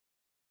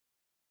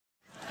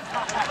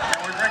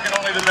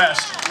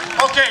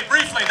Okay,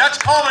 briefly, that's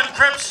Colin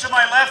Cripps to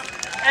my left,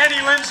 Annie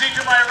Lindsay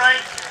to my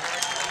right.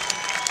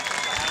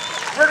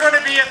 We're going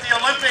to be at the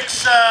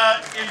Olympics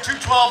in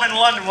 2012 in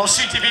London. Well,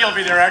 CTV will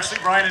be there, actually,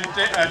 Brian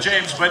and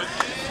James. But,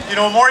 you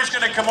know, Maury's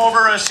going to come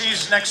over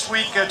next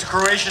week to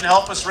Croatia to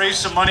help us raise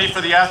some money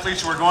for the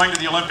athletes who are going to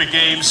the Olympic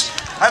Games.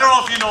 I don't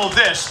know if you know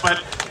this,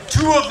 but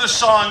 2 of the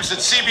songs that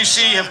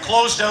CBC have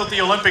closed out the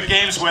Olympic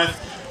Games with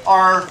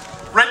are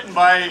written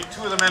by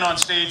 2 of the men on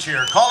stage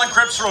here. Colin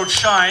Cripps wrote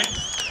Shine,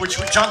 which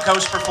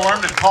Junkhouse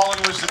performed, and Colin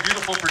was the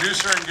beautiful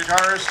producer and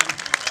guitarist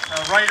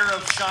and writer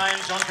of Shine,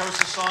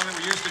 Junkhouse's song that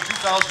we used in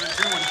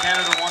 2002 when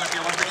Canada won at the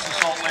Olympics in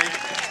Salt Lake.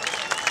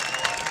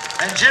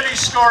 And Jimmy's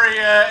story,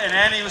 and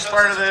Annie was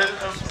part of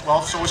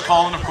well, so was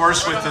Colin, of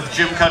course, with the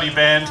Jim Cuddy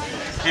Band.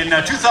 In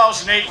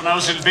 2008, when I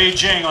was in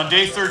Beijing, on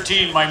day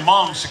 13, my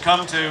mom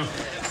succumbed to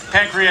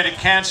pancreatic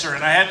cancer,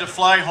 and I had to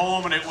fly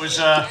home, and it was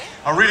a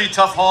really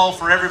tough haul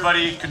for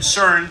everybody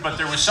concerned, but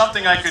there was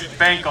something I could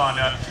bank on.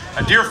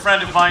 A dear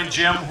friend of mine,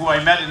 Jim, who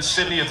I met in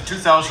Sydney at the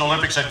 2000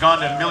 Olympics, I'd gone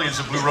to millions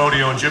of Blue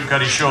Rodeo and Jim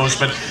Cuddy shows,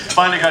 but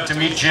finally got to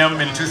meet Jim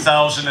in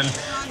 2000,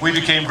 and we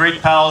became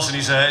great pals, and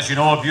he's, as you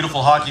know, a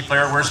beautiful hockey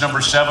player, wears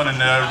number 7,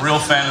 and a real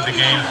fan of the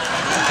game.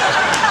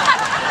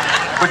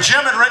 But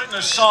Jim had written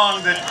a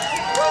song that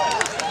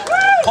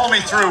Pull Me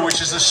Through,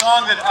 which is the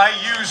song that I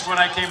used when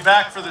I came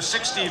back for the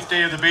 16th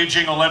day of the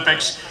Beijing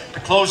Olympics to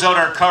close out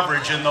our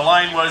coverage, and the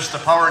line was, "The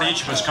power in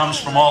each of us comes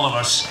from all of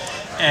us."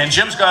 And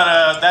Jim's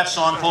got that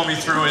song, Pull Me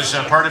Through, as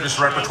part of his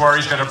repertoire.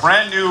 He's got a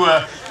brand new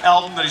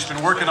album that he's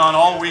been working on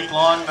all week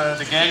long.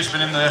 The gang's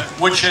been in the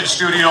Woodshed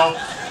studio,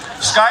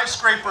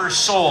 Skyscraper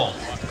Soul.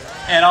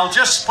 And I'll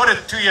just put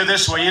it to you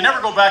this way. You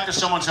never go back to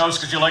someone's house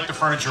because you like the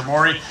furniture,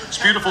 Maury. As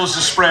beautiful as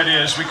the spread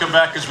is, we come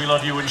back because we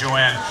love you and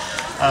Joanne.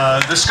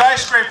 The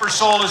Skyscraper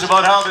Soul is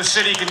about how the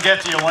city can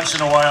get to you once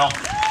in a while.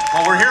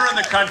 Well, we're here in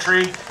the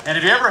country, and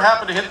if you ever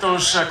happen to hit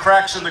those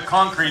cracks in the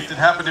concrete that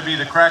happen to be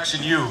the cracks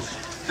in you,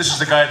 this is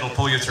the guy that'll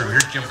pull you through.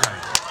 Here's Jim Cuddy.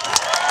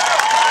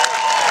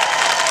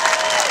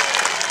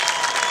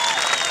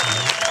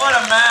 What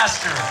a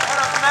master. What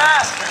a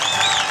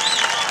master.